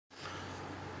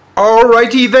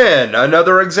Alrighty then,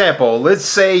 another example. Let's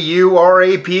say you are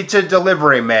a pizza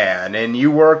delivery man and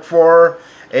you work for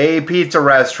a pizza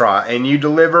restaurant and you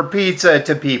deliver pizza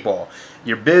to people.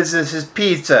 Your business is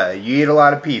pizza. You eat a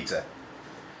lot of pizza.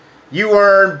 You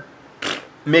earn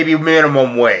maybe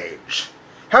minimum wage.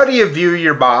 How do you view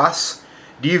your boss?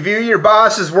 Do you view your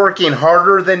boss as working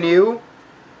harder than you?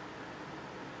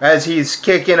 As he's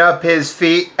kicking up his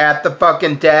feet at the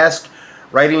fucking desk,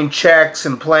 writing checks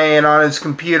and playing on his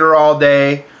computer all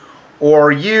day,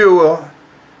 or you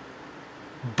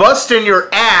busting your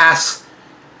ass,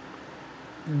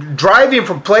 driving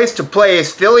from place to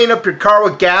place, filling up your car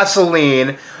with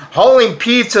gasoline, hauling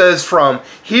pizzas from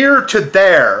here to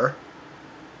there,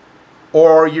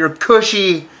 or your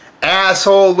cushy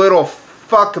asshole little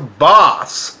fuck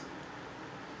boss?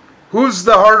 Who's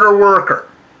the harder worker?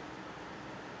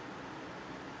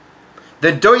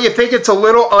 Then don't you think it's a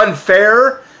little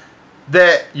unfair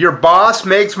that your boss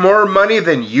makes more money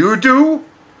than you do?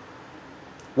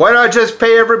 Why not just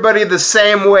pay everybody the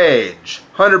same wage?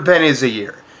 100 pennies a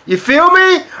year. You feel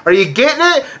me? Are you getting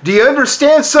it? Do you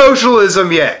understand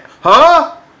socialism yet?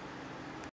 Huh?